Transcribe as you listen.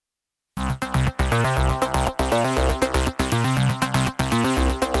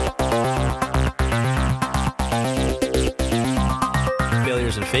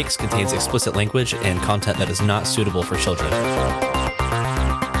Failures and Fakes contains explicit language and content that is not suitable for children.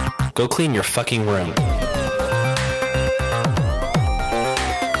 Go clean your fucking room.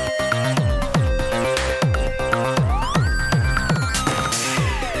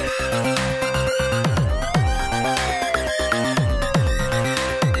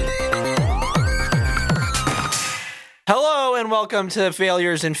 Hello and welcome to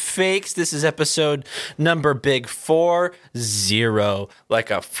Failures and Fakes. This is episode number big 40, like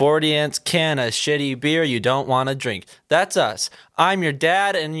a 40-ounce can of shitty beer you don't want to drink. That's us. I'm your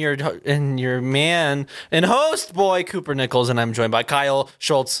dad and your man and host boy Cooper Nichols, and I'm joined by Kyle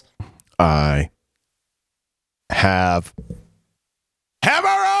Schultz. I have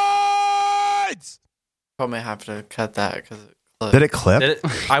hemorrhoids. Probably have to cut that because it clipped. Did it clip?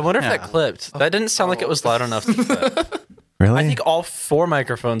 I wonder if that clipped. That didn't sound like it was loud enough to clip. Really? I think all 4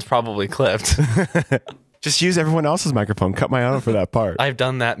 microphones probably clipped. Just use everyone else's microphone. Cut my own for that part. I've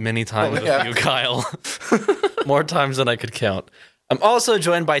done that many times yeah. with you, Kyle. More times than I could count. I'm also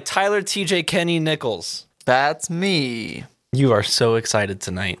joined by Tyler TJ Kenny Nichols. That's me. You are so excited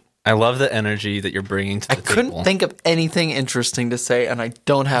tonight. I love the energy that you're bringing to the I table. couldn't think of anything interesting to say, and I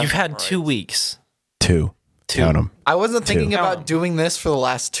don't have. You've had hemorrhoids. 2 weeks. Two. Count them. I wasn't thinking Two. about doing this for the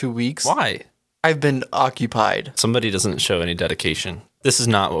last 2 weeks. Why? I've been occupied. Somebody doesn't show any dedication. This is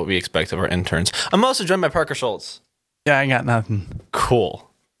not what we expect of our interns. I'm also joined by Parker Schultz. Yeah, I got nothing. Cool.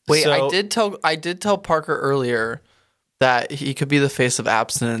 Wait, So- I did tell Parker earlier that he could be the face of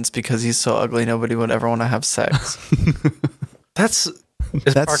abstinence because he's so ugly nobody would ever want to have sex. Is That's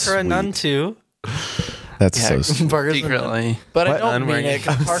Parker a nun too? That's so sweet. Parker's Secretly. But I What? don't I'm mean wearing it.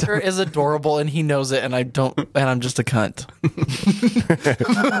 'Cause Parker is adorable and he knows it, and I don't, and I'm just a cunt.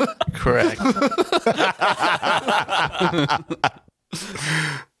 Correct.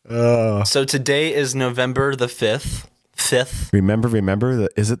 So today is November the 5th. 5th? Remember.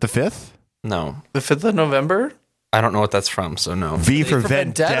 Is it the 5th? No. The 5th of November? I don't know what that's from, so no. V for for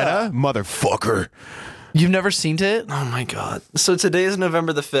Vendetta? Vendetta. Motherfucker. You've never seen it? Oh my god. So today is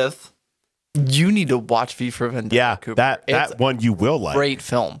November the 5th. You need to watch V for Vendetta. Yeah, Cooper. that It's one you will like. a great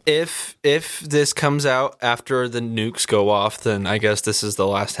film. If this comes out after the nukes go off, then I guess this is the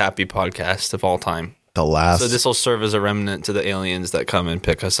last happy podcast of all time. The last. So this will serve as a remnant to the aliens that come and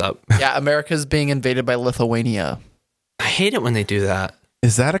pick us up. Yeah, America's being invaded by Lithuania. I hate it when they do that.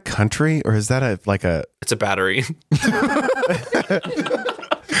 Is that a country or is that It's a battery.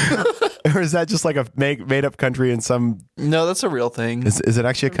 or is that just like a made up country in some? No, that's a real thing. Is it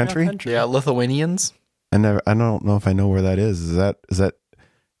actually a country? Yeah, Lithuanians. I don't know if I know where that is. Is that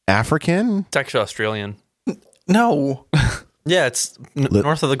African? It's actually Australian. No, Yeah, it's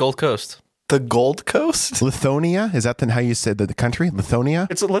north of the Gold Coast. the Gold Coast. Lithuania? Is that then how you said the country? Lithuania?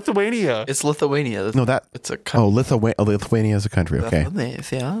 It's Lithuania. It's Lithuania. No, that. It's a Oh, Lithuania is a country. Okay.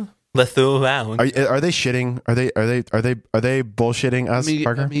 Yeah. Lithuania. Are they shitting? Are they bullshitting us,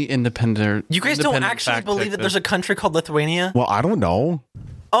 Parker? Be independent. You guys don't independent actually fact believe check that there's this. a country called Lithuania? Well, I don't know.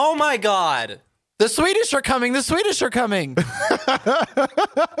 Oh my god. The Swedish are coming. The Swedish are coming.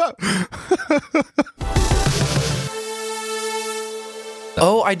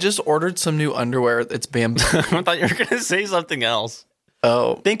 Oh, I just ordered some new underwear. It's bamboo. I thought you were going to say something else.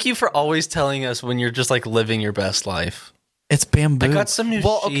 Oh, Thank you for always telling us when you're just like living your best life. it's bamboo. I got some new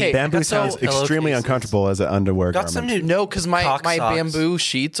Well, sheets. okay. Bamboo so- sounds extremely pillowcases. uncomfortable as an underwear Got some garment. new. No, because my Cock socks. bamboo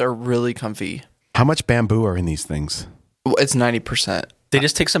sheets are really comfy. How much bamboo are in these things? Well, it's 90%. They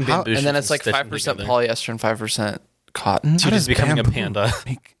just take some bamboo And then sheets it's like stitch them 5% together. polyester and 5% cotton. Dude is becoming a bamboo panda.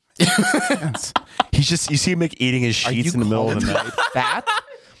 make sense? You see him eating his sheets in the middle of the night. That?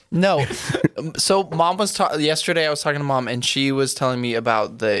 No. So mom was yesterday. I was talking to mom, and she was telling me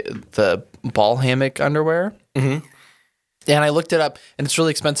about the ball hammock underwear. Mm-hmm. And I looked it up, and it's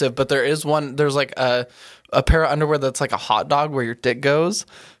really expensive. But there is one. There's like a pair of underwear that's like a hot dog where your dick goes,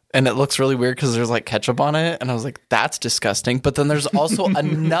 and it looks really weird because there's like ketchup on it. And I was like, that's disgusting. But then there's also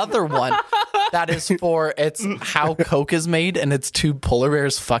another one that is for it's how Coke is made, and it's two polar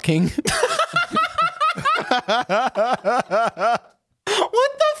bears fucking.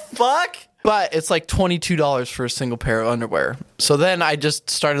 What the fuck? But it's like $22 for a single pair of underwear. So then I just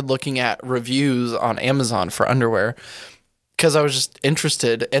started looking at reviews on Amazon for underwear because I was just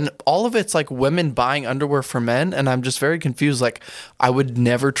interested. And all of it's like women buying underwear for men. And I'm just very confused. Like, I would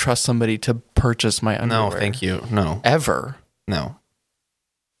never trust somebody to purchase my underwear. No, thank you. No. Ever. No.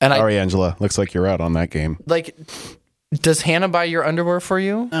 And Sorry, Angela. Looks like you're out on that game. like, does Hannah buy your underwear for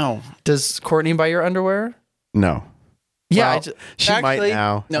you? No. Does Courtney buy your underwear? No. Yeah, Well, she might Actually,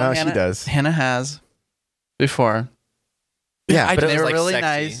 now. No, Hannah, she does. Hannah has before. Yeah, But it They was were like really sexy.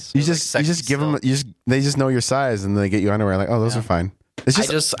 nice. you It was, just like, you just sexy give them they just know your size and they get you underwear like, oh, those are fine. It's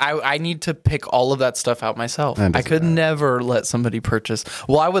just I need to pick all of that stuff out myself. That I doesn't could matter. never let somebody purchase.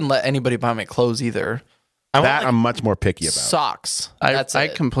 Well, I wouldn't let anybody buy my clothes either. I want, that like, I'm much more picky about. Socks. I That's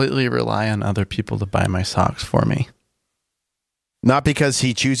it. completely rely on other people to buy my socks for me. Not because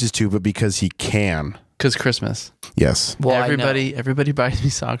he chooses to, but because he can. Because Christmas. Yes. Well, everybody buys me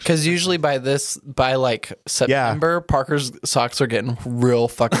socks. because usually by like September, Parker's socks are getting real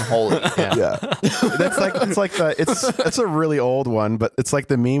fucking holy. Yeah. It's a really old one, but it's like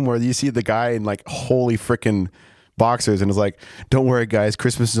the meme where you see the guy in like holy freaking boxers and it's like, don't worry guys,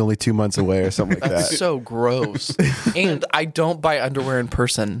 Christmas is only 2 months away or something like That's that. so gross. And I don't buy underwear in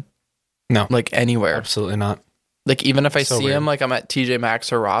person, no, like anywhere. absolutely not. Like even if I So see weird. them, like I'm at TJ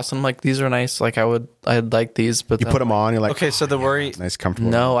Maxx or Ross, and I'm like, these are nice. Like I'd like these, but You then put them on, you're like, Okay, so the worry. nice,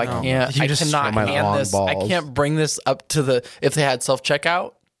 comfortable. no, I can't. You I just cannot show my hand long this. I balls. can't bring this up to the. If they had self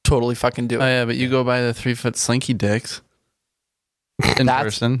checkout, totally fucking do Oh it. yeah, but you go buy the 3-foot slinky dicks in That's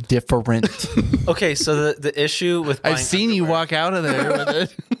person. different. Okay, so the issue with buying I've seen you underwear- walk out of there with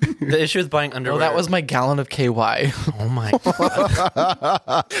it. The issue with buying underwear. Well, that was my gallon of KY. Oh my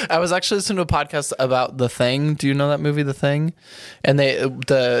god. I was actually listening to a podcast about The Thing. Do you know that movie, The Thing? And I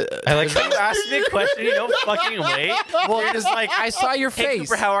like how you asked me a question. You don't fucking wait. Well, you're just like, I saw your hey, face.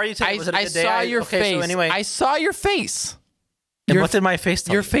 Cooper, how are you today? Was it a I good day? saw your Okay, face. So anyway, I saw your face. and your- what did my face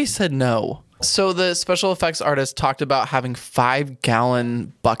tell Your you? face said no. So the special effects artist talked about having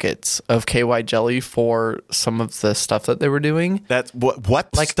 5-gallon buckets of KY jelly for some of the stuff that they were doing. That's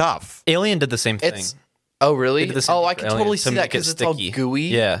what like stuff. Alien did the same thing. It's oh really? They did the same Oh, thing I for can Alien totally to see that make it because it's all sticky. gooey.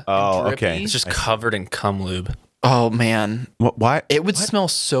 Yeah. Oh, drippy. okay. It's just covered in cum lube. Oh man, Why? it would smell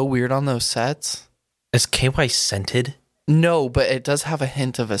so weird on those sets. Is KY scented? No, but it does have a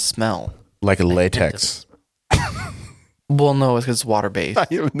hint of a smell. Like a latex. Well, no, it's 'cause it's water based.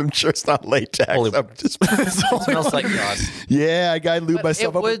 I'm sure it's not latex. Holy- I'm just, It smells like God. yeah, I got lube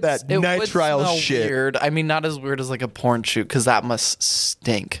myself up with that nitrile shit. Weird. I mean, not as weird as like a porn shoot because that must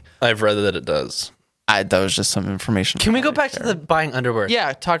stink. I've read that it does. That was just some information. Can we go back to the buying underwear?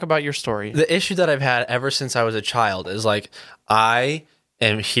 Yeah, talk about your story. The issue that I've had ever since I was a child is like I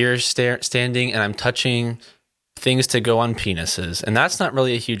am here standing and I'm touching things to go on penises, and that's not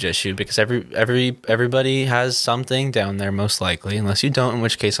really a huge issue because everybody has something down there most likely, unless you don't, in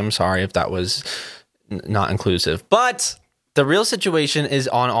which case I'm sorry if that was not inclusive. But the real situation is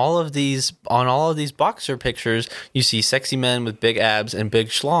on all of these boxer pictures, you see sexy men with big abs and big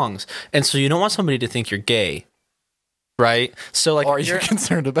schlongs, and so you don't want somebody to think you're gay. Right, so like, Or are you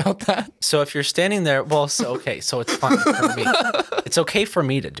concerned about that? so if you're standing there, well, so it's fine for me. It's okay for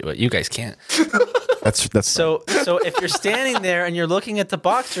me to do it. You guys can't. That's So if you're standing there and you're looking at the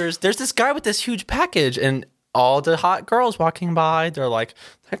boxers, there's this guy with this huge package, and all the hot girls walking by, they're like,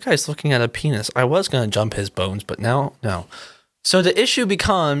 that guy's looking at a penis. I was gonna jump his bones, but now no. So the issue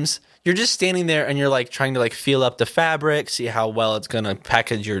becomes you're just standing there and you're like trying to like feel up the fabric, see how well it's gonna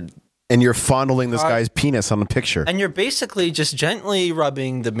package your. and you're fondling this guy's penis on the picture. And you're basically just gently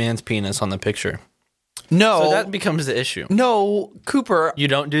rubbing the man's penis on the picture. No, So that becomes the issue. no, Cooper. You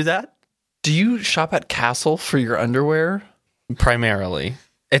don't do that? Do you shop at Castle for your underwear? Primarily.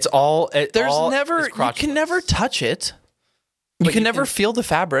 It's all. There's all never. is You crotchless. can never touch it. You But can you never can- feel the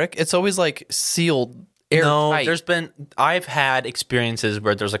fabric. It's always like sealed, airtight. No, I've had experiences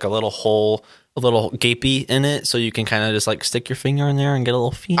where there's like a little hole, a little gapey in it, so you can kind of just like stick your finger in there and get a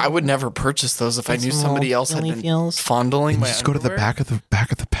little feel. I would never purchase those if I knew some somebody little else had jelly been feels. fondling You my just go to the underwear.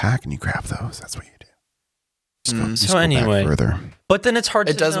 back of the pack and you grab those. That's what you do. Just So go back anyway. further. But then it's hard.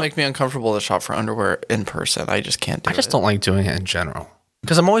 It to does know. make me uncomfortable to shop for underwear in person. I just can't do it. I just don't like doing it in general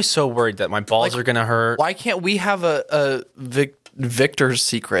because I'm always so worried that my balls are gonna hurt. Why can't we have a Victor's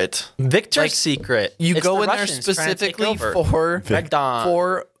Secret? Victor's Like, Secret. You It's go the in there Russians trying to take specifically over. for Red Dawn.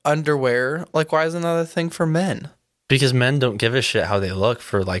 for underwear. Like, why is another thing for men? Because men don't give a shit how they look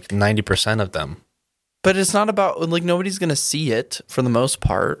for like 90% of them. But it's not about like nobody's gonna see it for the most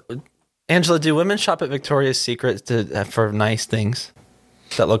part. Angela, do women shop at Victoria's Secret for nice things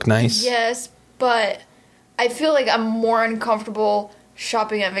that look nice? Yes, but I feel like I'm more uncomfortable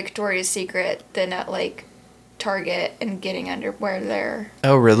shopping at Victoria's Secret than at like Target and getting underwear there.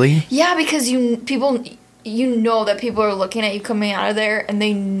 Oh, really? Yeah, because you know that people are looking at you coming out of there and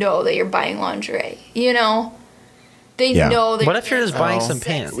they know that you're buying lingerie. You know? They Yeah. know that What if you're just buying Oh. some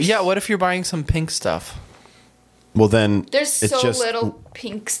pants? Yeah. What if you're buying some pink stuff? Well, then There's it's so just little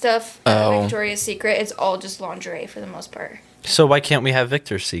pink stuff at Oh. Victoria's Secret. It's all just lingerie for the most part. So why can't we have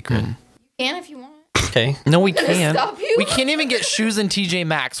Victor's Secret? You can if you want. Okay. No, we can't. stop you? We can't even get shoes in TJ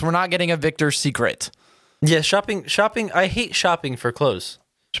Maxx. We're not getting a Victor's Secret. Yeah, shopping. I hate shopping for clothes.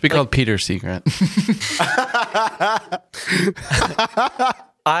 Should be called Peter's Secret.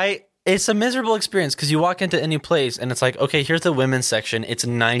 It's a miserable experience because you walk into any place and it's like, okay, here's the women's section. It's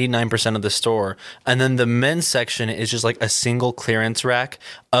 99% of the store. And then the men's section is just like a single clearance rack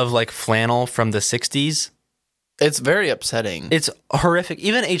of like flannel from the 60s. It's very upsetting. It's horrific.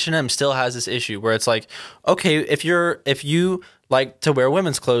 Even H&M still has this issue where it's like, okay, if you like to wear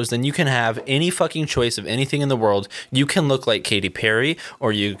women's clothes, then you can have any fucking choice of anything in the world. You can look like Katy Perry,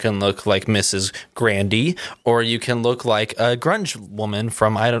 or you can look like Mrs. Grandy, or you can look like a grunge woman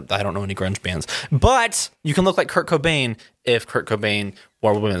from I don't know any grunge bands, but you can look like Kurt Cobain if Kurt Cobain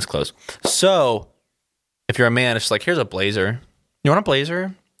wore women's clothes. So if you're a man, it's like, here's a blazer. You want a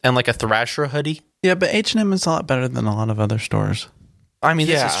blazer and like a Thrasher hoodie? Yeah, but H&M is a lot better than a lot of other stores. I mean,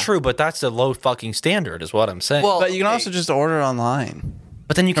 Yeah. this is true, but that's the low fucking standard, is what I'm saying. Well, But you can also just order it online.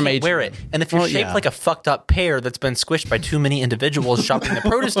 But then you From can't wear it. H&M. And if you're Well, shaped yeah. like a fucked up pear that's been squished by too many individuals shopping the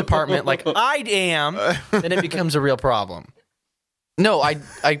produce department like I am, then it becomes a real problem. No, I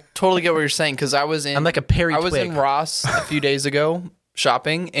totally get what you're saying because I was in. I'm like a Perry I was twig. in Ross a few days ago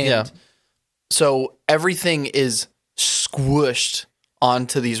shopping, and Yeah. so everything is squished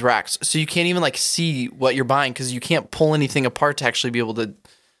onto these racks, so you can't even like see what you're buying because you can't pull anything apart to actually be able to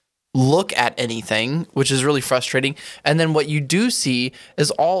look at anything, which is really frustrating. And then what you do see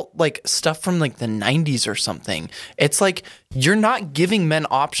is all like stuff from like the 90s or something. It's like you're not giving men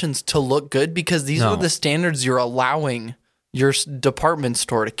options to look good because these No. are the standards you're allowing your department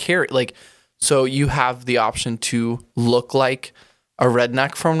store to carry. Like, so you have the option to look like a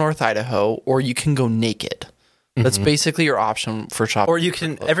redneck from North Idaho, or you can go naked. That's basically your option for shopping. Or you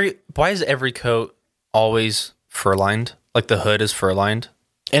can why is every coat always fur lined? Like the hood is fur lined?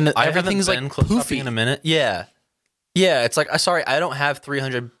 and I everything's haven't been like clothes shopping poofy. in a minute. Yeah. Yeah, it's like sorry, I don't have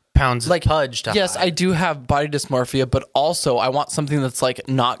 300 pounds Like, of pudge to yes, hide. I do have body dysmorphia, but also I want something that's like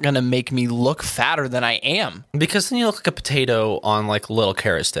not gonna make me look fatter than I am. Because then you look like a potato on like little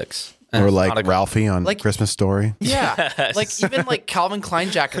carrot sticks. And Or it's like not a- Ralphie on Like- Christmas Story. Yeah, Yes. like even like Calvin Klein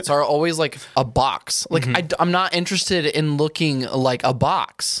jackets are always like a box. Like I'm not interested in looking like a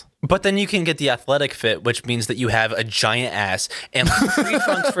box. But then you can get the athletic fit, which means that you have a giant ass and like tree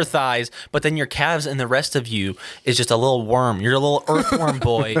trunks for thighs, but then your calves and the rest of you is just a little worm. You're a little earthworm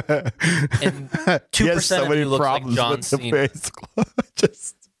boy. And 2% of you look like John Cena.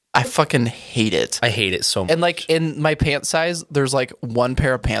 Just I fucking hate it. I hate it so much. And like in my pant size, there's like one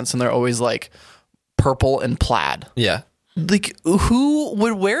pair of pants, and they're always like purple and plaid. Yeah. Like who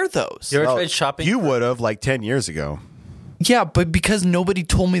would wear those? You ever tried shopping? you would have like 10 years ago. Yeah, but because nobody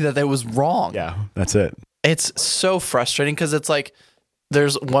told me that was wrong. Yeah, that's it. It's so frustrating because it's like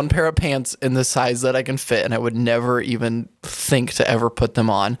there's one pair of pants in the size that I can fit, and I would never even think to ever put them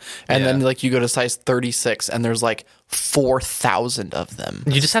on. And then Yeah. like you go to size 36, and there's like 4,000 of them.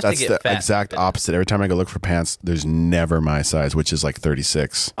 You just have That's to the get fat. exact opposite. Every time I go look for pants, there's never my size, which is like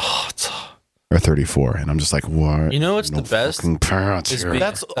 36 or 34. And I'm just like, what? You know what's the best? fucking pants Is here. being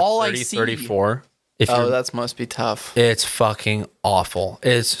That's all I 30, see. 34. If Oh, you're, that must be tough. it's fucking awful.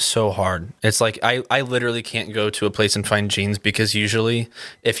 It's so hard. It's like I literally can't go to a place and find jeans because usually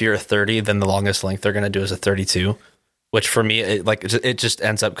if you're a 30, then the longest length they're going to do is a 32. Which for me, it just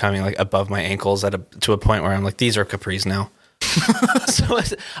ends up coming like above my ankles to a point where I'm like, these are capris now. So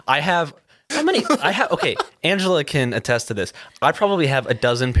I have how many? Okay, Angela can attest to this. I probably have a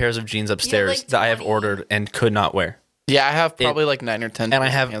dozen pairs of jeans upstairs like that I have 20. ordered and could not wear. Yeah, I have probably like 9 or 10. And I pairs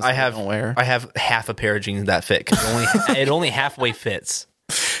of have pants that don't wear. I have half a pair of jeans that fit because it only halfway fits.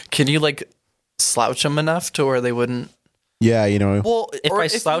 Can you like slouch them enough to where they wouldn't? Yeah, you know. Well, If or I you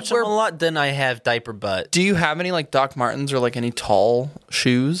slouch them wear- a lot, then I have diaper butt. Do you have any like Doc Martens or like any tall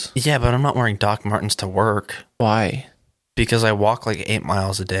shoes? Yeah, but I'm not wearing Doc Martens to work Why? because I walk like 8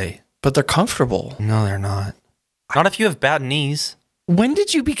 miles a day. But they're comfortable. No, they're not. Not if you have bad knees. When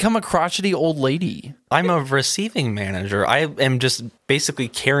did you become a crotchety old lady? I'm a receiving manager. I am just basically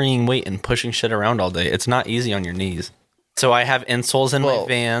carrying weight and pushing shit around all day. It's not easy on your knees. So I have insoles in my Well-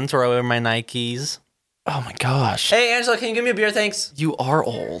 Vans or I wear my Nikes. Oh my gosh. Hey, Angela, can you give me a beer? Thanks. You are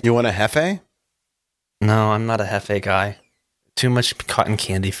old. You want a Hefe? No, I'm not a Hefe guy. Too much cotton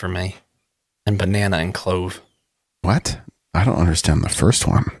candy for me. And banana and clove. What? I don't understand the first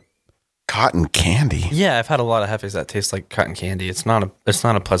one. Cotton candy. Yeah, I've had a lot of Hefes that taste like cotton candy. It's not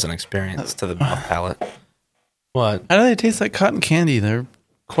a pleasant experience to the mouth palate. What? How do they taste like cotton candy? They're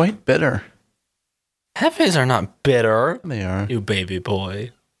quite bitter. Hefes are not bitter. They are. You baby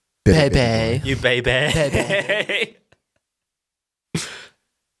boy. Baby. You baby.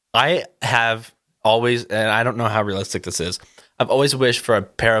 I have always, and I don't know how realistic this is, I've always wished for a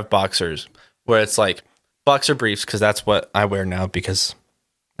pair of boxers where it's like boxer briefs, because that's what I wear now, because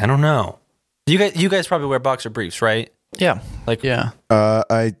I don't know. You guys probably wear boxer briefs, right? Yeah. Like, Yeah.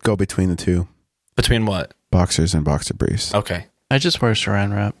 I go between the two, between what? boxers and boxer briefs. Okay. I just wear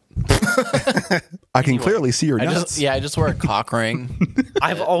saran wrap. I can clearly see your nuts. I just wear a cock ring.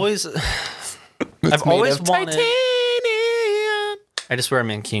 I've always It's made of wanted. titanium. I just wear a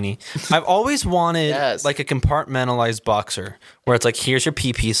mankini. I've always wanted Yes. like a compartmentalized boxer where it's like, here's your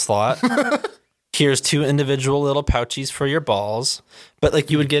PP slot. Here's 2 individual little pouchies for your balls. But like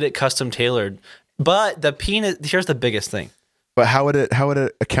you would get it custom tailored. But the penis, here's the biggest thing. But how would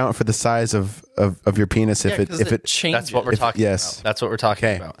it account for the size of your penis if it changes. That's what we're talking yes. about. That's what we're talking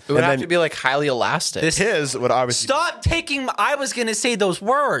Okay. about. It would And have then- to be like highly elastic. his would obviously Stop taking I was going to say those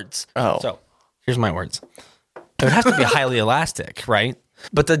words. Oh. So, here's my words. It would have to be highly elastic, right?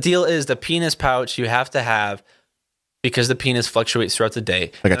 But the deal is the penis pouch you have to have because the penis fluctuates throughout the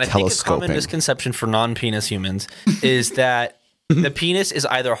day. Like a and I think a common telescoping. misconception for non-penis humans is that the penis is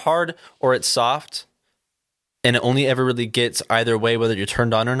either hard or it's soft. And it only ever really gets either way, whether you're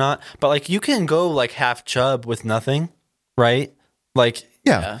turned on or not. But like you can go like half chub with nothing, right? Like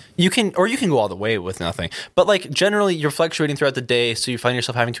yeah. you can go all the way with nothing. But like generally you're fluctuating throughout the day, so you find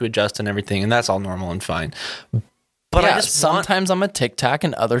yourself having to adjust and everything, and that's all normal and fine. But yeah, I just sometimes I'm a Tic Tac,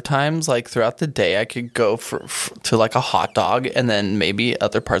 and other times, like throughout the day, I could go to like a hot dog, and then maybe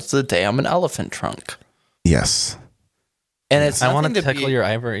other parts of the day, I'm an elephant trunk. Yes. And it's I want nothing to to tickle be your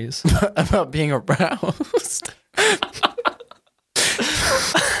ivories. about being aroused.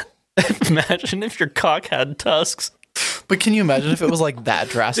 Imagine if your cock had tusks. But can you imagine if it was like that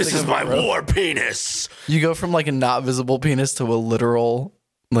drastic? of a growth? war penis. You go from like a not visible penis to a literal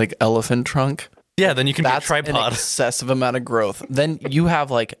like elephant trunk. Yeah, then you can That's be a an tripod. excessive amount of growth. Then you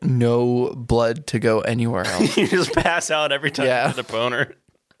have like no blood to go anywhere else. You just pass out every time Yeah. you get a boner.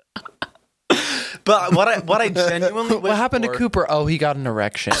 But what I genuinely What happened to for- Cooper? Oh, he got an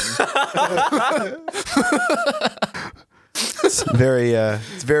erection. It's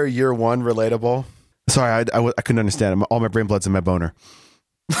very year one relatable. Sorry, I couldn't understand. All my brain blood's in my boner.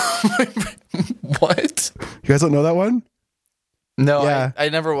 What? You guys don't know that one? No, Yeah. I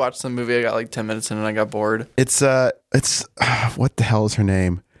never watched the movie. I got like 10 minutes in and I got bored. It's what the hell is her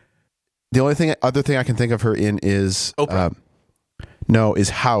name? The only other thing I can think of her in is Oprah. is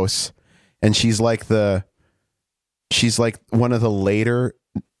House, and she's like one of the later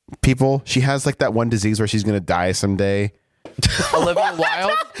people. She has like that one disease where she's gonna die someday. Olivia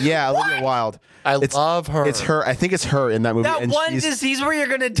Wilde? Yeah, Olivia Wilde. I It's- love her. It's her. I think it's her in that movie. That and one she's- disease where you're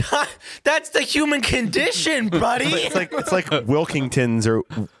gonna die. That's the human condition, buddy. it's like Wilkington's or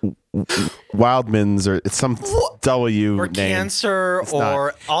Wildman's or it's some W or name. cancer It's not.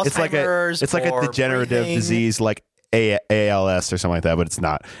 or Alzheimer's. It's like a or degenerative breathing. disease like ALS or something like that, but it's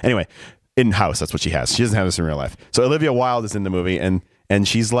not. Anyway, in House, that's what she has. She doesn't have this in real life. So Olivia Wilde is in the movie, and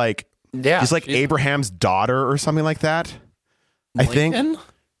she's like she's Abraham's daughter or something like that. I think Lincoln?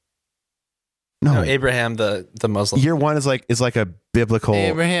 No, Abraham, the Muslim. year one is like a biblical.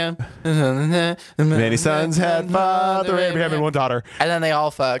 Abraham. Many sons had father Abraham and one daughter. And then they all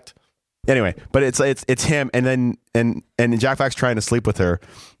fucked. Anyway, but it's him, and then and Jack Black's trying to sleep with her,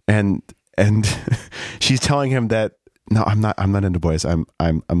 and she's telling him that no, I'm not into boys. I'm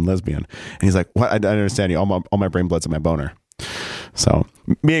lesbian, and he's like, what? I don't understand you. All my brain blood's in my boner. So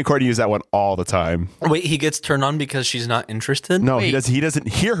me and Courtney use that one all the time. Wait, he gets turned on because she's not interested? No, Wait. he doesn't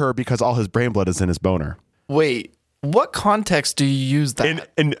hear her because all his brain blood is in his boner. Wait, what context do you use that?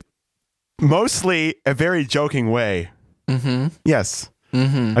 In mostly a very joking way. Mm-hmm. Yes.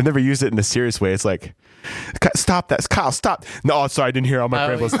 Mm-hmm. I've never used it in a serious way. It's like, stop that. Kyle, stop. No, sorry, I didn't hear all my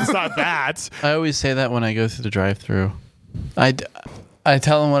brain blood. It's not that. I always say that when I go through the drive-through. I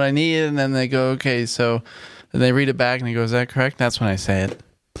tell them what I need, and then they go, okay, so and they read it back, and they go, is that correct? That's when I say it.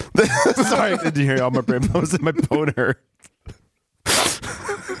 Sorry, I didn't hear all my brain blood was in my boner.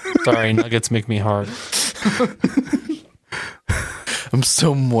 Sorry, nuggets make me hard. I'm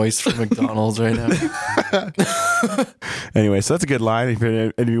so moist from McDonald's right now. Anyway, so that's a good line.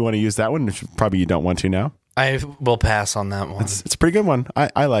 If you want to use that one, which probably you don't want to now. I will pass on that one. It's a pretty good one.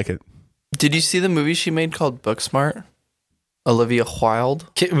 I like it. Did you see the movie she made called Booksmart? Olivia Wilde.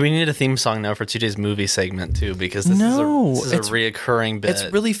 We need a theme song now for today's movie segment too, because this No, is a reoccurring bit. It's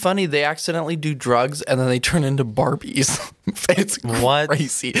really funny. They accidentally do drugs and then they turn into Barbies. It's What?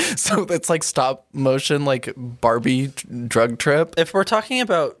 crazy. So it's like stop motion, like Barbie drug trip. If we're talking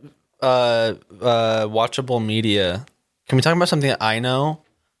about watchable media, can we talk about something that I know,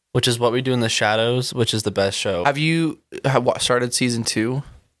 which is What We Do in the Shadows, which is the best show. Have you started season 2?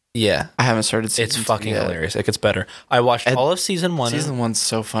 Yeah. I haven't started season It's 2 fucking yet. hilarious. It gets better. I watched all of season 1. Season 1's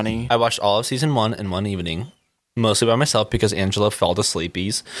so funny. I watched all of season 1 in one evening, mostly by myself because Angela fell to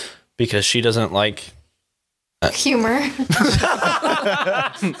sleepies because she doesn't like. Humor.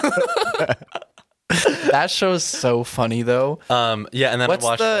 That show is so funny though. Yeah, and then What's I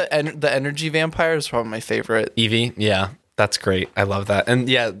watched the energy vampire is probably my favorite. Evie. Yeah, that's great. I love that. And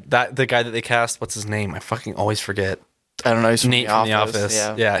yeah, that the guy that they cast, what's his name? I fucking always forget. I don't know. He's from Nate from The Office.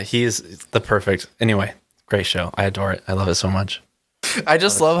 Yeah, he's the perfect. Anyway, great show. I adore it. I love it so much. I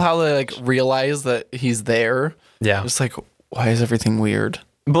just love how they like realize that he's there. Yeah. It's like, why is everything weird?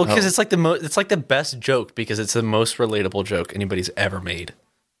 Well, because it's like it's like the best joke because it's the most relatable joke anybody's ever made.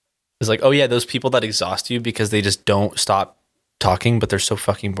 It's like, oh yeah, those people that exhaust you because they just don't stop talking, but they're so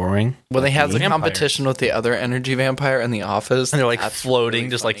fucking boring. When they have the Vampires. competition with the other energy vampire in the office, And they're like that's floating, really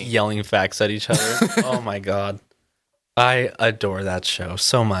just funny. like yelling facts at each other. Oh my god. I adore that show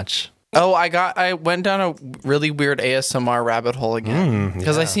so much. Oh, I went down a really weird ASMR rabbit hole again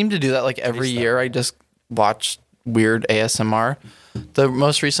because I seem to do that like every year. I just watch weird ASMR. The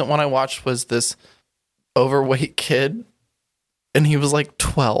most recent one I watched was this overweight kid, and he was like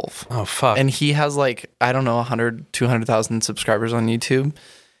 12. Oh fuck. And he has like, I don't know, 100, 200,000 subscribers on YouTube.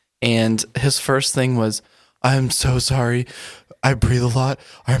 And his first thing was, I'm so sorry. I breathe a lot.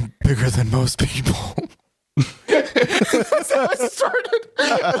 I'm bigger than most people. That's how it started.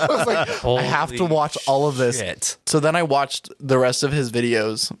 I was like, I have to watch all of this. Shit. So then I watched the rest of his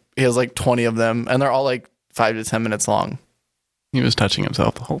videos. He has like 20 of them, and they're all like 5 to 10 minutes long. He was touching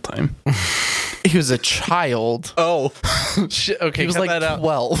himself the whole time. He was a child. Oh, shit. Okay, He was cut like that out.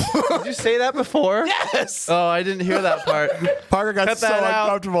 12. Did you say that before? Yes. Oh, I didn't hear that part. Parker got Cut so that out.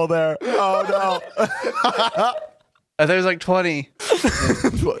 uncomfortable there. Oh no. I thought it was like 20.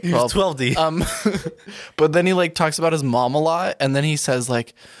 He was 12D. But then he like talks about his mom a lot, and then he says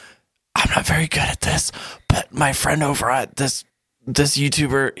like, I'm not very good at this, but my friend over at this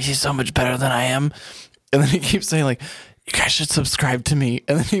YouTuber, he's so much better than I am. And then he keeps saying like, you guys should subscribe to me.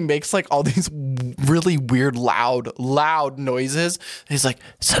 And then he makes like all these really weird loud noises. He's like,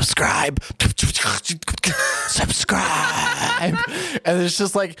 subscribe. Subscribe. And it's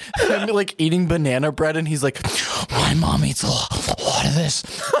just like him like eating banana bread, and he's like, my mom eats a lot of this.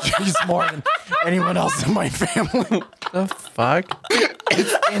 She's more than anyone else in my family. The fuck?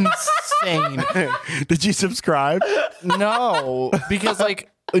 It's insane. Did you subscribe? No, because like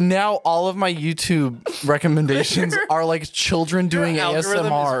now all of my YouTube recommendations are like children doing Algorithm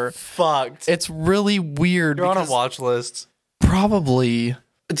is ASMR. fucked. It's really weird. You're on a because- watch list. Probably.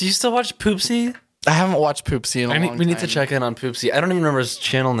 Do you still watch Poopsie? I haven't watched Poopsie in a long time. We need to check in on Poopsie. I don't even remember his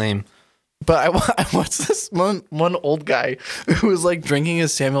channel name. But I watched this one old guy who was like drinking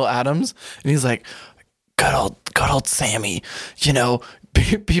his Samuel Adams, and he's like, good old Sammy. You know,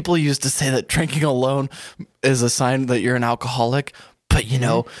 people used to say that drinking alone is a sign that you're an alcoholic, but you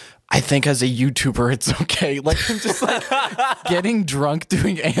know, I think as a YouTuber, it's okay. Like, I'm just like getting drunk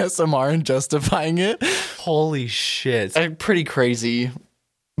doing ASMR and justifying it. Holy shit. Pretty crazy.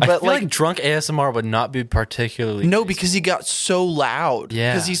 I But feel like drunk ASMR would not be particularly. no, because he got so loud.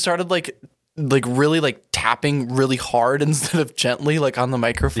 Yeah. Because he started like really like tapping really hard instead of gently, like on the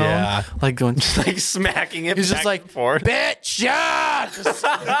microphone. Yeah. Like going. like smacking it. He's just back like, and forth. bitch, yeah.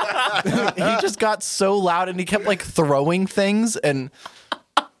 He just got so loud, and he kept like throwing things, and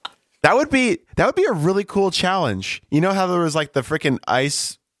That would be a really cool challenge. You know how there was like the freaking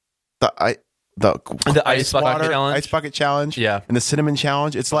the ice bucket challenge? ice bucket challenge, Yeah. and the cinnamon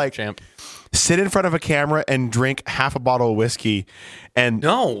challenge. It's like Champ. sit in front of a camera and drink half a bottle of whiskey, and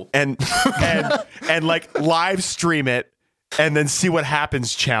No. and like live stream it, and then see what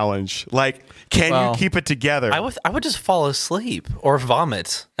happens. Challenge. Like, can Well, you keep it together? I would just fall asleep or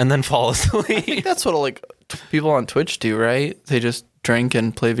vomit and then fall asleep. that's what like people on Twitch do, right? They just drink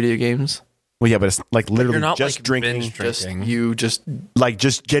and play video games. Well, yeah, but it's like literally You're not just like drinking, binge Just drinking. you just like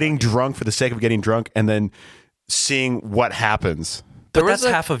just getting drunk for the sake of getting drunk, and then seeing what happens. But There was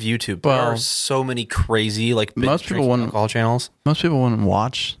that's a- half of YouTube. There Well, are so many crazy like binge most people drinking wouldn't- alcohol channels. Most people wouldn't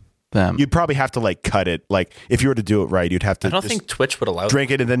watch them. You'd probably have to like cut it. Like if you were to do it right, you'd have to I don't just think Twitch would allow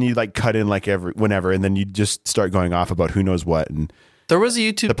drink it, and then you like cut in like whenever, and then you just start going off about who knows what, and there was a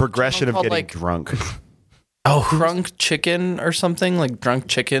YouTube the progression of channel getting called, drunk. Oh, Drunk Chicken or something, like Drunk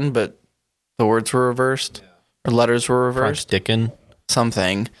Chicken, but the words were reversed or letters were reversed. Dickin.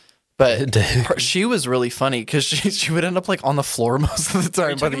 Something. But Dick. she was really funny because she would end up like on the floor most of the time. Are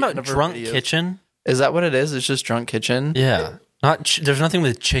you by talking the end about of her Drunk videos. Kitchen? Is that what it is? It's just Drunk Kitchen. Yeah. Not there's nothing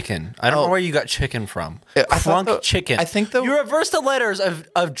with chicken. I don't Oh. know where you got chicken from. Yeah, I thought Crunk chicken. I think the you reverse the letters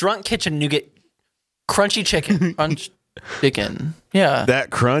of Drunk Kitchen and you get crunchy chicken. crunch Chicken. Yeah. That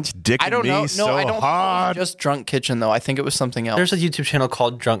crunch dick I don't know. No, so I don't think it hard. was just Drunk Kitchen though. I think it was something else. There's a YouTube channel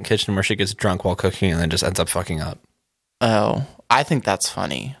called Drunk Kitchen where she gets drunk while cooking and then just ends up fucking up. Oh, I think that's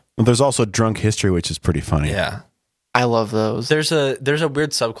funny. There's also Drunk History, which is pretty funny. Yeah. I love those. There's a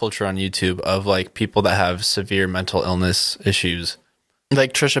weird subculture on YouTube of like people that have severe mental illness issues.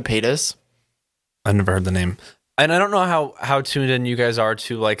 Like Trisha Paytas. I've never heard the name. And I don't know how tuned in you guys are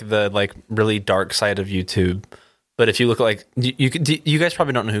to like the like really dark side of YouTube. But if you look at like you guys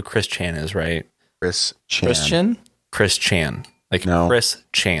probably don't know who Chris Chan is, right? Chris Chan. Christian? Chris Chan. Like No. Chris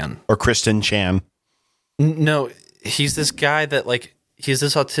Chan. Or Kristen Chan. No, he's this guy that like he's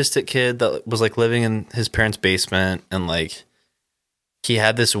this autistic kid that was like living in his parents' basement and like he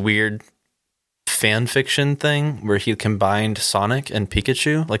had this weird fan fiction thing where he combined Sonic and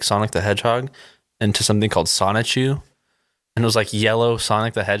Pikachu, like Sonic the Hedgehog, into something called Sonichu. And it was like yellow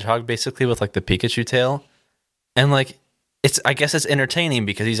Sonic the Hedgehog basically with like the Pikachu tail. And like I guess it's entertaining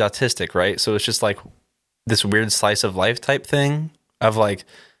because he's autistic, right? So it's just like this weird slice of life type thing of like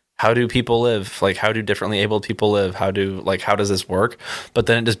how do people live? Like how do differently abled people live? How does this work? But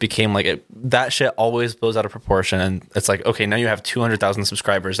then it just became like that shit always blows out of proportion and it's like, okay, now you have 200,000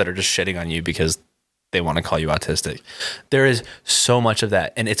 subscribers that are just shitting on you because they want to call you autistic. There is so much of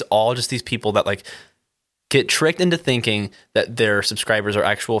that and it's all just these people that like get tricked into thinking that their subscribers are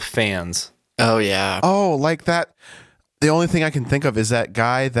actual fans. Oh yeah. Oh, like that. The only thing I can think of is that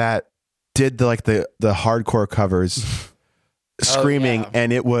guy that did the hardcore covers screaming. yeah.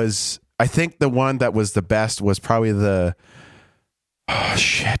 And it was, I think the one that was the best was probably oh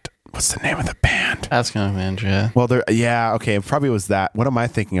shit. What's the name of the band? That's kind of Andrea. Well, okay, it probably was that. What am I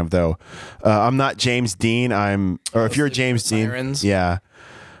thinking of though? I'm not James Dean. If you're James Dean, Sirens? yeah,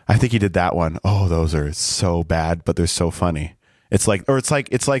 I think he did that one. Oh, those are so bad, but they're so funny. It's like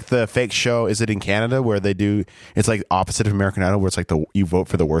the fake show. Is it in Canada where they do? It's like opposite of American Idol, where it's like you vote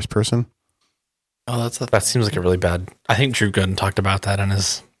for the worst person. Oh, That seems like a really bad. I think Drew Gooden talked about that in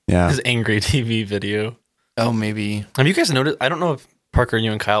his angry TV video. Oh, maybe. Have you guys noticed? I don't know if Parker,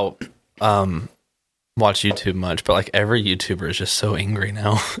 you and Kyle watch YouTube much, but like every YouTuber is just so angry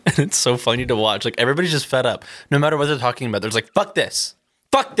now, and it's so funny to watch. Like everybody's just fed up. No matter what they're talking about, there's like fuck this,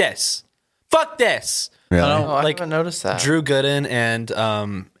 fuck this, fuck this. Really? Oh, I Like, haven't noticed that. Drew Gooden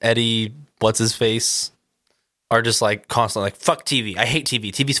and Eddie, what's his face, are just like constantly like fuck TV. I hate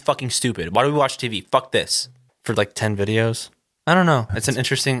TV. TV's fucking stupid. Why do we watch TV? Fuck this for like 10 videos. I don't know. It's an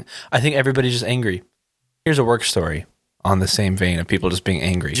interesting. I think everybody's just angry. Here's a work story on the same vein of people just being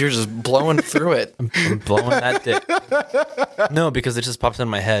angry. You're just blowing through it. I'm blowing that dick. No, because it just pops in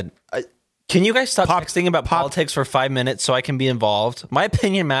my head. Can you guys stop texting about politics for 5 minutes so I can be involved? My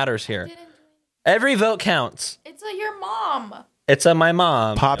opinion matters here. Every vote counts. It's your mom. It's my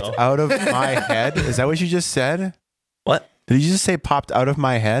mom. Popped out of my head. Is that what you just said? What? Did you just say popped out of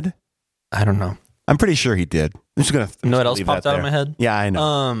my head? I don't know. I'm pretty sure he did. I'm just gonna. You know what else leave popped that out of there. my head? Yeah, I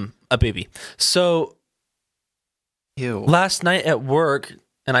know. A baby. So Ew. last night at work,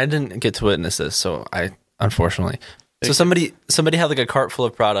 and I didn't get to witness this, so I unfortunately. So somebody had like a cart full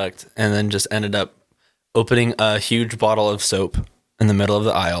of product, and then just ended up opening a huge bottle of soap in the middle of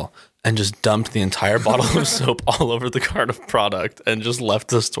the aisle, and just dumped the entire bottle of soap all over the cart of product, and just left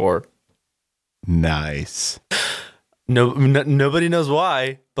the store. Nice. Nobody knows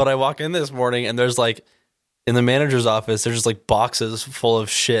why, but I walk in this morning, and there's like in the manager's office, there's just like boxes full of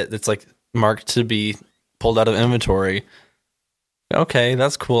shit that's like marked to be pulled out of inventory. Okay,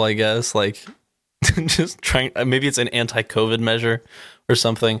 that's cool, I guess. Like, just trying. Maybe it's an anti-COVID measure or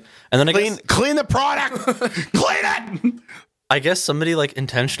something. And then Clean the product. Clean it. I guess somebody like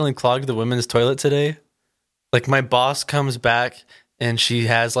intentionally clogged the women's toilet today. Like my boss comes back and she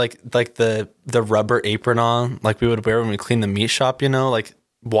has like the rubber apron on, like we would wear when we clean the meat shop, you know, like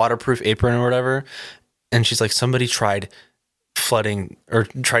waterproof apron or whatever. And she's like, somebody tried flooding or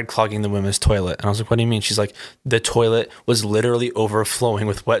tried clogging the women's toilet. And I was like, what do you mean? She's like, the toilet was literally overflowing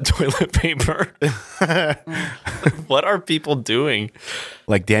with wet toilet paper. What are people doing?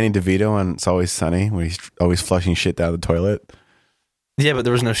 Like Danny DeVito on It's Always Sunny, where he's always flushing shit down the toilet. Yeah, but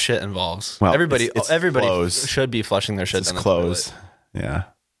there was no shit involved. Well, everybody it's clothes. Should be flushing their shit It's down the clothes. toilet. Yeah.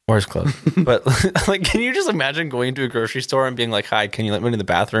 Or his clothes. But like, can you just imagine going to a grocery store and being like, hi, can you let me into the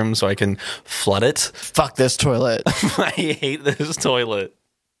bathroom so I can flood it? Fuck this toilet. I hate this toilet.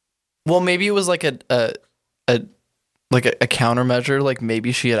 Well, maybe it was like a countermeasure. Like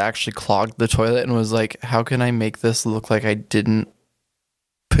maybe she had actually clogged the toilet and was like, how can I make this look like I didn't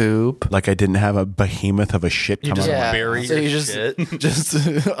Poop. Like I didn't have a behemoth of a shit come just- out. Yeah. bury So your you just shit. just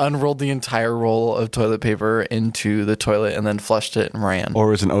unrolled the entire roll of toilet paper into the toilet and then flushed it and ran. Or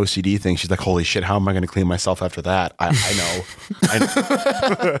it was an OCD thing. She's like, holy shit, how am I going to clean myself after that? I know.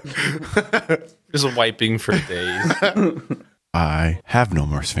 Just wiping for days. I have no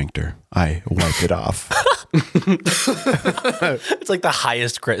more sphincter. I wipe it off. It's like the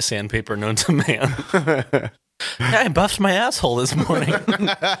highest grit sandpaper known to man. Yeah, I buffed my asshole this morning.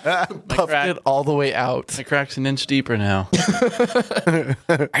 Puffed it all the way out. My crack's an inch deeper now.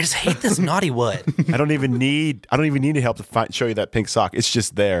 I just hate this naughty wood. I don't even need to help to show you that pink sock. It's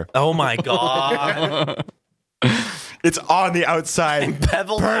just there. Oh my god. It's on the outside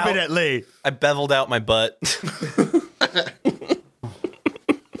Beveled out. permanently. I beveled out my butt.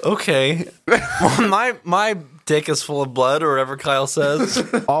 Okay. Well, my dick is full of blood, or whatever Kyle says.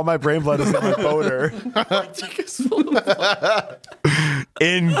 All my brain blood is in my boner.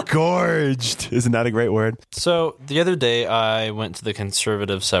 Engorged. Isn't that a great word? So the other day, I went to the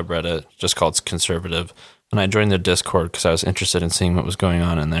conservative subreddit, just called conservative, and I joined their Discord because I was interested in seeing what was going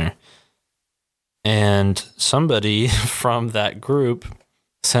on in there. And somebody from that group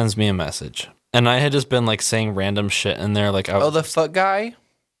sends me a message, and I had just been like saying random shit in there, like, Oh, the foot guy?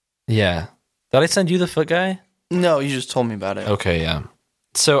 yeah. Did I send you the foot guy? No, you just told me about it. Okay, yeah.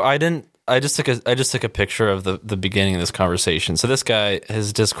 So I just took a picture of the beginning of this conversation. So this guy,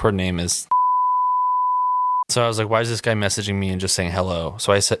 his Discord name is. So I was like, why is this guy messaging me and just saying hello?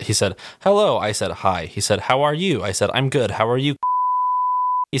 So he said, hello. I said, hi. He said, how are you? I said, I'm good. How are you?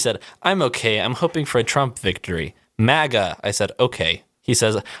 He said, I'm okay. I'm hoping for a Trump victory. MAGA. I said, okay. He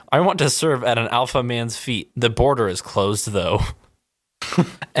says, I want to serve at an alpha man's feet. The border is closed though.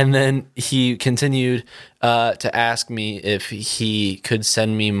 And then he continued to ask me if he could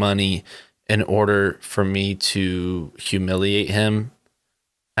send me money in order for me to humiliate him.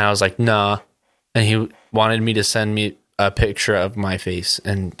 And I was like, nah. And he wanted me to send me a picture of my face,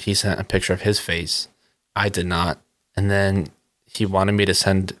 and he sent a picture of his face. I did not. And then he wanted me to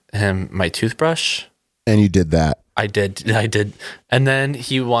send him my toothbrush. And you did that. I did. And then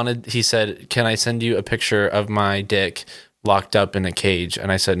he said, can I send you a picture of my dick locked up in a cage?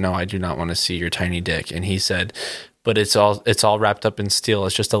 And I said, no, I do not want to see your tiny dick. And he said, but it's all wrapped up in steel.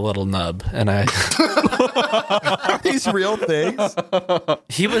 It's just a little nub. And These real things.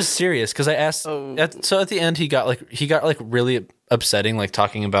 he was serious because I asked. So at the end, he got really upsetting, like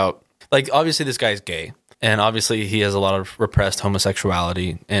talking about, like, obviously this guy's gay, and obviously he has a lot of repressed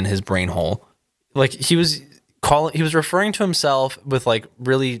homosexuality in his brain hole. Like he was referring to himself with like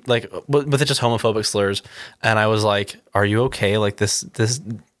really like with just homophobic slurs, and I was like, "Are you okay? Like this,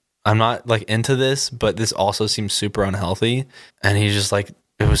 I'm not like into this, but this also seems super unhealthy." And he's just like,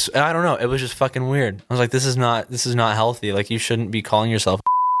 it was, I don't know, it was just fucking weird. I was like, this is not healthy. Like you shouldn't be calling yourself.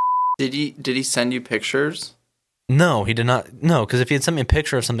 Did he send you pictures? No, he did not. No, because if he had sent me a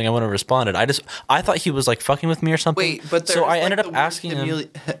picture of something, I wouldn't have responded. I thought he was like fucking with me or something. Wait, but so I ended up asking him.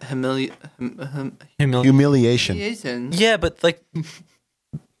 Humiliation. Yeah, but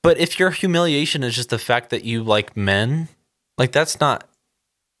if your humiliation is just the fact that you like men, like that's not.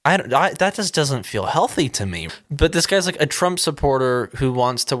 That just doesn't feel healthy to me. But this guy's like a Trump supporter who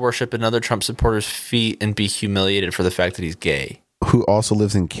wants to worship another Trump supporter's feet and be humiliated for the fact that he's gay. Who also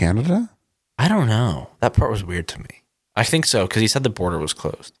lives in Canada? I don't know. That part was weird to me. I think so, because he said the border was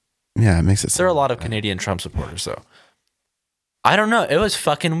closed. Yeah, it makes it. There are a lot of Canadian Trump supporters, though. I don't know. It was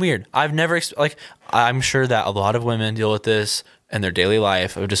fucking weird. I've never I'm sure that a lot of women deal with this in their daily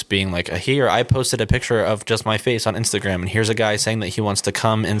life of just being like, here, I posted a picture of just my face on Instagram, and here's a guy saying that he wants to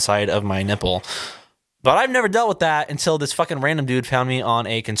come inside of my nipple. But I've never dealt with that until this fucking random dude found me on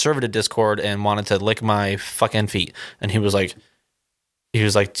a conservative Discord and wanted to lick my fucking feet. And he was like,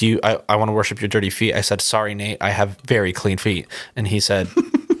 I want to worship your dirty feet. I said, sorry, Nate, I have very clean feet. And he said,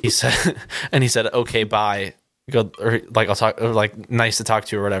 okay, bye. Go, or like, I'll talk, or like, nice to talk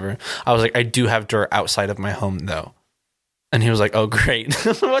to you or whatever. I was like, I do have dirt outside of my home though. And he was like, oh, great.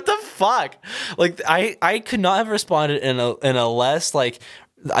 What the fuck? Like, I could not have responded in a less like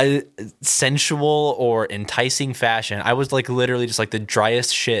sensual or enticing fashion. I was like literally just like the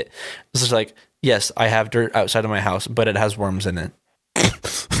driest shit. It was just like, yes, I have dirt outside of my house, but it has worms in it.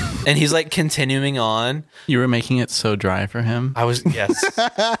 And he's like continuing on. You were making it so dry for him. I was, yes.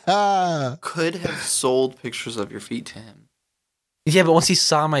 Could have sold pictures of your feet to him. Yeah, but once he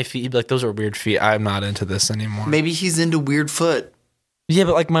saw my feet, he'd be like, those are weird feet. I'm not into this anymore. Maybe he's into weird foot. Yeah,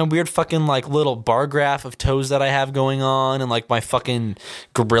 but like my weird fucking like little bar graph of toes that I have going on, and like my fucking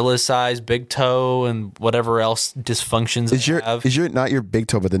gorilla size big toe and whatever else dysfunctions I have. Is your not your big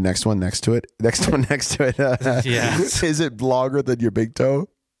toe, but the next one next to it? Next one next to it. Yeah. Is it longer than your big toe?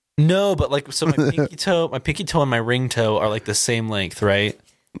 No, but like, so my pinky toe and my ring toe are like the same length, right?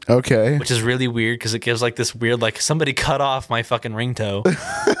 Okay. Which is really weird because it gives like this weird, like somebody cut off my fucking ring toe.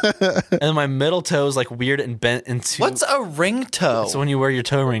 And then my middle toe is like weird and bent into. What's a ring toe? So when you wear your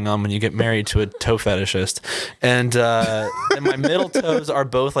toe ring on when you get married to a toe fetishist, and my middle toes are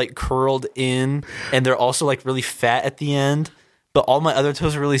both like curled in, and they're also like really fat at the end. But all my other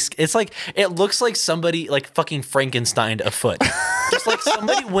toes are really. It's like it looks like somebody like fucking Frankensteined a foot. Just like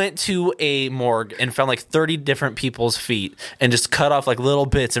somebody went to a morgue and found like 30 different people's feet and just cut off like little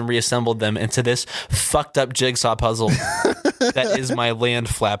bits and reassembled them into this fucked up jigsaw puzzle that is my land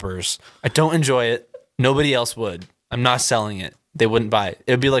flappers. I don't enjoy it. Nobody else would. I'm not selling it. They wouldn't buy it.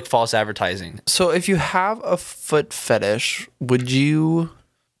 It would be like false advertising. So if you have a foot fetish, would you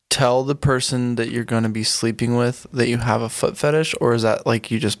tell the person that you're going to be sleeping with that you have a foot fetish, or is that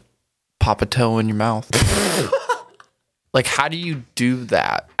like you just pop a toe in your mouth? Like, how do you do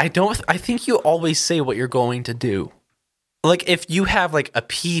that? I think you always say what you're going to do. Like, if you have like a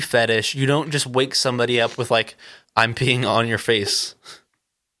pee fetish, you don't just wake somebody up with like, I'm peeing on your face.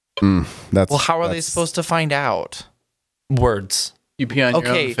 That's Well, how are they supposed to find out? Words. You pee on your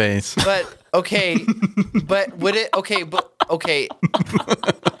Okay, own face. but okay, but would it? Okay, but okay.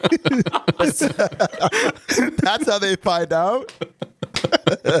 That's how they find out.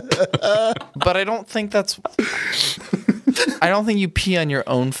 But I don't think that's. I don't think you pee on your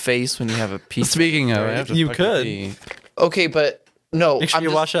own face when you have a pee. Speaking of, I have to You fucking could. pee. Okay, but no. Make sure I'm you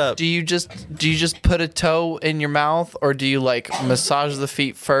just- wash up. Do you just put a toe in your mouth, or do you like massage the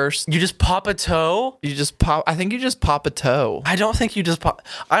feet first? You just pop a toe? You just pop. I think you just pop a toe. I don't think you just pop.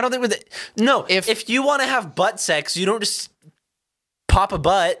 I don't think with it. No, If- if you want to have butt sex, you don't just pop a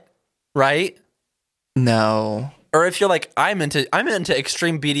butt, right? No. Or if you're like, I'm into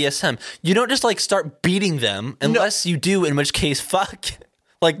extreme BDSM, you don't just like start beating them unless you do, in which case, fuck.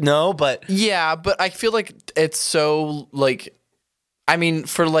 Like, no, but Yeah, but I feel like it's so like. I mean,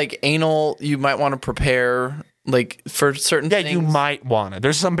 for like anal, you might want to prepare like for certain yeah, things. you might want to.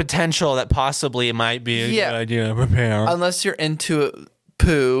 There's some potential that possibly it might be a Yeah. good idea to prepare. Unless you're into it,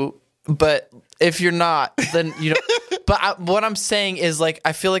 poo, but if you're not, then you know. But what I'm saying is, like,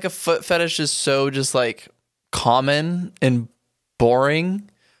 I feel like a foot fetish is so just like common and boring.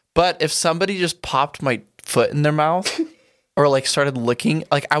 But if somebody just popped my foot in their mouth or like started licking,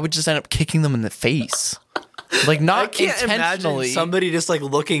 like I would just end up kicking them in the face. Like, not I can't intentionally. imagine somebody just like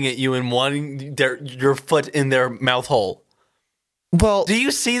looking at you and wanting your foot in their mouth hole. Well, Do you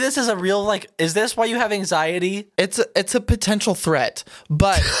see this as a real, like, is this why you have anxiety? it's a potential threat.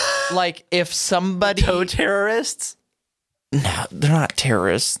 But like, if somebody Toe terrorists? No, they're not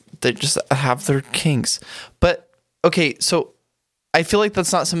terrorists. They just have their kinks. But okay, so I feel like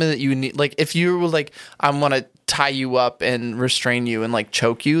that's not something that you need. Like, if you were like, I want to tie you up and restrain you and like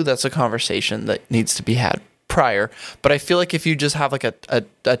choke you, that's a conversation that needs to be had prior. But I feel like if you just have like a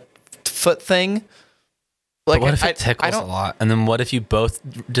foot thing, like, But what if I it tickles a don't. lot? And then what if you both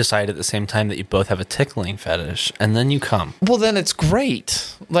decide at the same time that you both have a tickling fetish and then you come? Well, then it's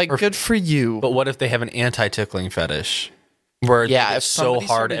great. Like, good for you. But what if they have an anti-tickling fetish? Where Yeah, they get if so somebody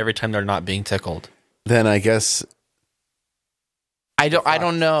hard started- every time they're not being tickled. Then I guess I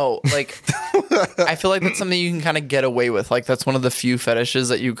don't know. Like, I feel like that's something you can kind of get away with. Like, that's one of the few fetishes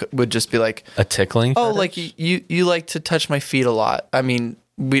that you would just be like, A tickling oh, fetish? like you like to touch my feet a lot. I mean,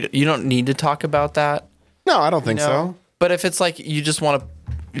 you don't need to talk about that. no, I don't think No. so. But if it's like you just want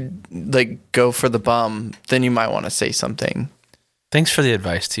to like go for the bum, then you might want to say something. Thanks for the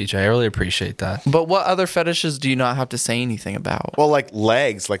advice, TJ. I really appreciate that. But what other fetishes do you not have to say anything about? Well, like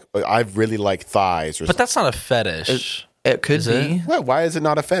legs, like I really like thighs or But that's not a fetish. It could Is be. it? something. Why is it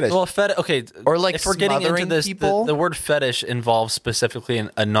not a fetish? Well, okay. Or, like, if we're getting into smothering this, people? the word fetish involves specifically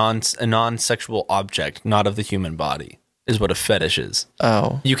a non-sexual object, not of the human body, is what a fetish is.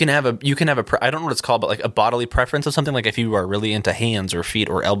 Oh, You can have a I don't know what it's called, but like a bodily preference of something. Like if you are really into hands or feet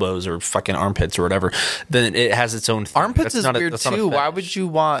or elbows or fucking armpits or whatever, then it has its own thing. armpits That's is not weird that's not a too. Why fetish. would you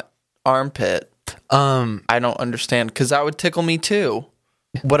want armpit? I I don't understand because that would tickle me too.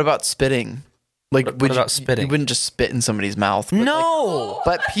 What about spitting? Like, What about spitting? You wouldn't just spit in somebody's mouth. But no,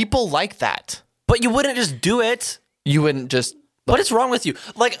 but people like that. but you wouldn't just do it. You wouldn't just. What is wrong with you?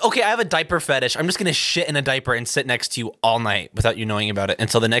 Like, okay, I have a diaper fetish. I'm just gonna shit in a diaper and sit next to you all night without you knowing about it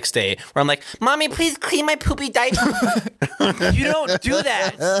until the next day, where I'm like, "Mommy, please clean my poopy diaper." You don't do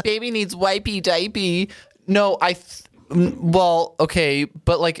that. Baby needs wipey diaper. No, well, okay,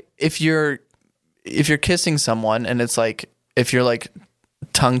 but like if you're kissing someone and it's like if you're like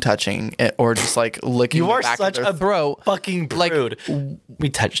tongue touching or just like licking You the are back such of their a throat. fucking Like, prude. We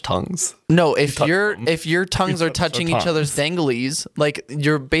touch tongues. No, if your tongues are touching each other's danglies, like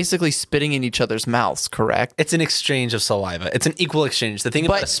you're basically spitting in each other's mouths, correct? It's an exchange of saliva. It's an equal exchange. The thing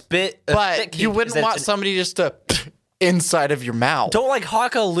about a spit, But you wouldn't want somebody just to inside of your mouth. Don't like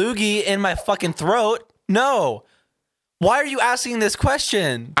hawk a loogie in my fucking throat. No. Why are you asking this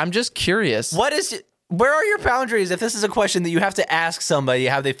question? I'm just curious. What is it? Where are your boundaries if this is a question that you have to ask somebody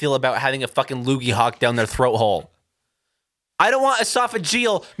how they feel about having a fucking loogie hawk down their throat hole? I don't want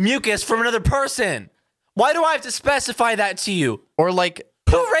esophageal mucus from another person. Why do I have to specify that to you? Or like,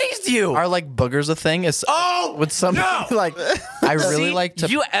 Who raised you? are like boogers a thing? Would somebody like? I really See, like to.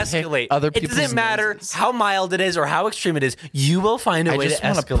 you pick escalate. other It people's doesn't matter noses. how mild it is or how extreme it is. You will find a I way just to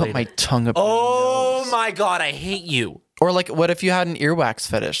want to escalate. put my it. tongue up. your Oh nose. my god, I hate you. Or like, what if you had an earwax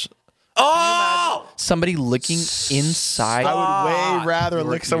fetish? Oh, Somebody licking inside. I would way rather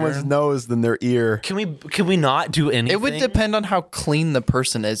lick someone's nose than their ear. can we not do anything? It would depend on how clean the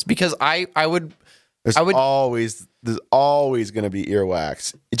person is, because I would. There's I would- always going to be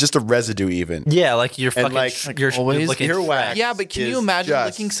earwax. It's just a residue, even. Yeah, like you're And fucking like, you're always looking earwax. Yeah, but can you is imagine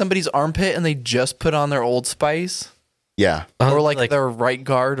just- licking somebody's armpit and they just put on their Old Spice Yeah, or like their right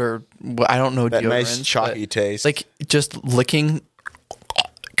guard or I don't know that nice deodorants, chalky but, taste. like just licking,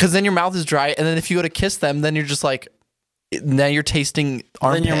 because then your mouth is dry, and then if you go to kiss them, then you're just like, now you're tasting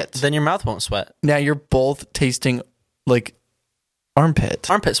armpit. then your mouth won't sweat. Now you're both tasting like armpit,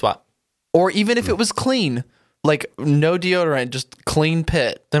 Armpit swap. or even if it was clean, like no deodorant, just clean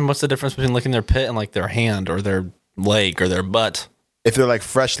pit. Then what's the difference between licking their pit and like their hand or their leg or their butt? if they're like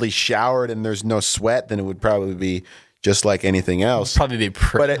freshly showered and there's no sweat, then it would probably be just like anything else. Probably be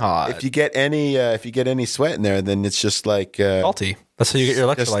pretty But hot. if you get any sweat in there, then it's just like salty. That's how you get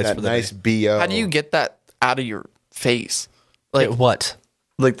your just electrolytes that for the nice day. bo. How do you get that out of your face? Like Wait, what?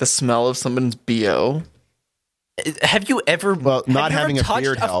 like the smell of someone's bo. Have you ever Well, not have you having ever a touched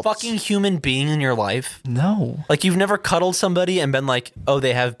beard a helps. fucking human being in your life? No. Like you've never cuddled somebody and been like, "Oh,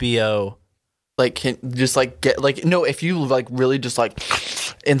 they have BO." Like can just like get like no, if you like really just like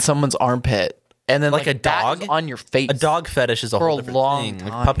in someone's armpit and then Like a that is dog? on your face. A dog fetish is a For whole a different long thing. Like,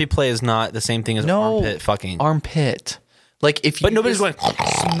 time. puppy play is not the same thing as No. armpit fucking. Armpit. Like if you But nobody's just going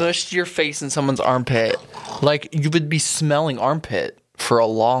smushed your face in someone's armpit, like you would be smelling armpit for a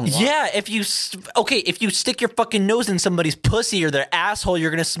long Yeah, if you stick your fucking nose in somebody's pussy or their asshole,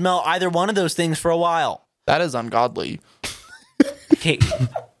 you're gonna smell either one of those things for a while. That is ungodly. Okay.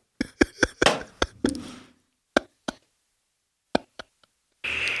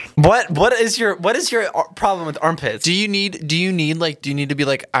 What is your problem with armpits? Do you need to be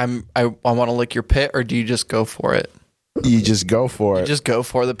like I want to lick your pit, or do you just go for it? You just go for it. Just go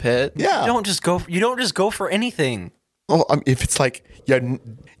for the pit? yeah. You don't just go for anything. Well, if it's like you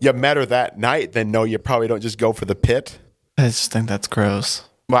met her that night, then no, you probably don't just go for the pit. I just think that's gross.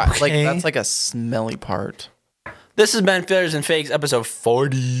 Wow, like Okay. that's like a smelly part. This has been Failures and Fakes, episode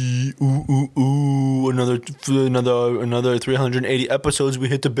 40. Another 380 episodes. We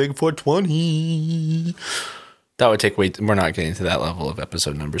hit the big 420. That would take way. We're not getting to that level of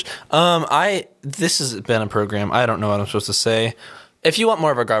episode numbers. This has been a program. I don't know what I'm supposed to say. If you want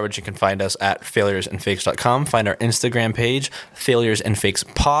more of our garbage, you can find us at failuresandfakes.com. Find our Instagram page, Failures and Fakes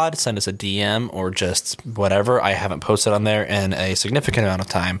Pod. Send us a DM or just whatever. I haven't posted on there in a significant amount of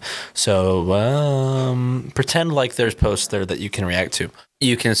time. So pretend like there's posts there that you can react to.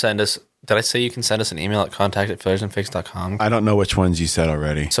 You can send us, did I say you can send us an email at contact@failuresandfakes.com? I don't know which ones you said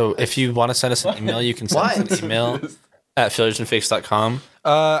already. So if you want to send us an email, you can send us an email at failuresandfakes.com.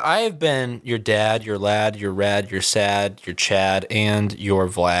 I have been your dad, your lad, your rad, your sad, your Chad, and your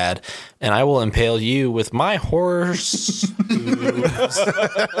Vlad, and I will impale you with my horse.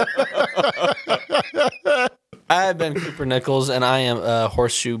 I have been Cooper Nichols, and I am a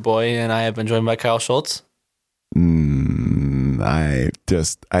horseshoe boy, and I have been joined by Kyle Schultz. I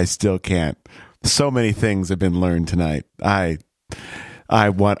still can't. So many things have been learned tonight. I'm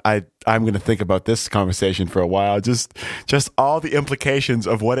going to think about this conversation for a while. Just all the implications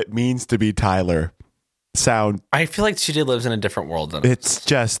of what it means to be Tyler sound. I feel like Chidi lives in a different world than It's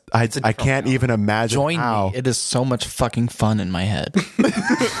just I can't even imagine Join how. me. It is so much fucking fun in my head.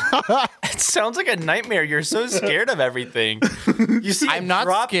 It sounds like a nightmare. You're so scared of everything. You see, I'm not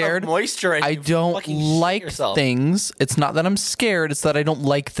drop scared. Of moisture. And I you don't fucking shit like yourself. things. It's not that I'm scared. It's that I don't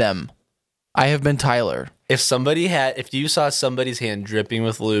like them. I have been Tyler. If you saw somebody's hand dripping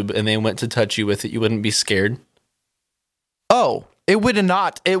with lube and they went to touch you with it, you wouldn't be scared. Oh, it would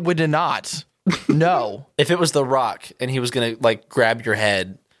not. It would not. No. If it was The Rock and he was gonna like grab your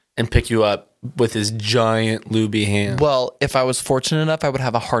head and pick you up with his giant looby hand. Well, if I was fortunate enough, I would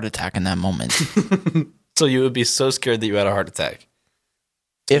have a heart attack in that moment. So you would be so scared that you had a heart attack.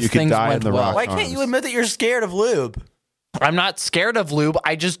 If You could things die in went the well. rock. Why can't you admit that you're scared of lube? I'm not scared of lube.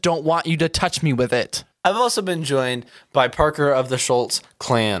 I just don't want you to touch me with it. I've also been joined by Parker of the Schultz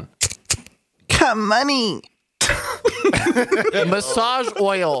clan. Come money. Massage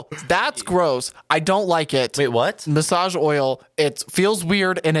oil. That's gross. I don't like it. Wait, what? Massage oil. It feels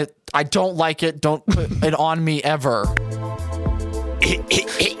weird and I don't like it. Don't put it on me ever. Make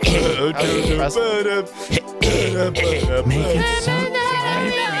it so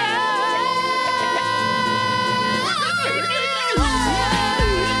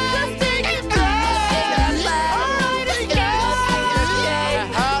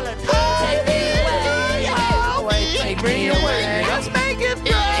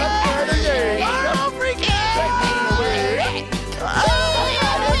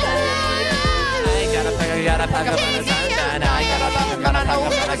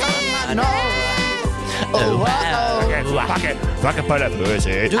Fucking put a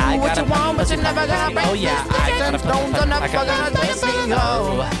pussy. Do what you want, but you're never gonna break. Oh, yeah, I gotta stones are never gonna let me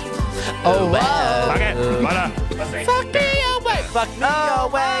go. Oh, wow. Fuck me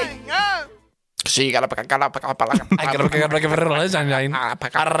away. So you gotta pack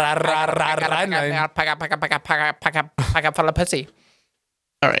up full of pussy.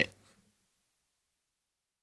 All right.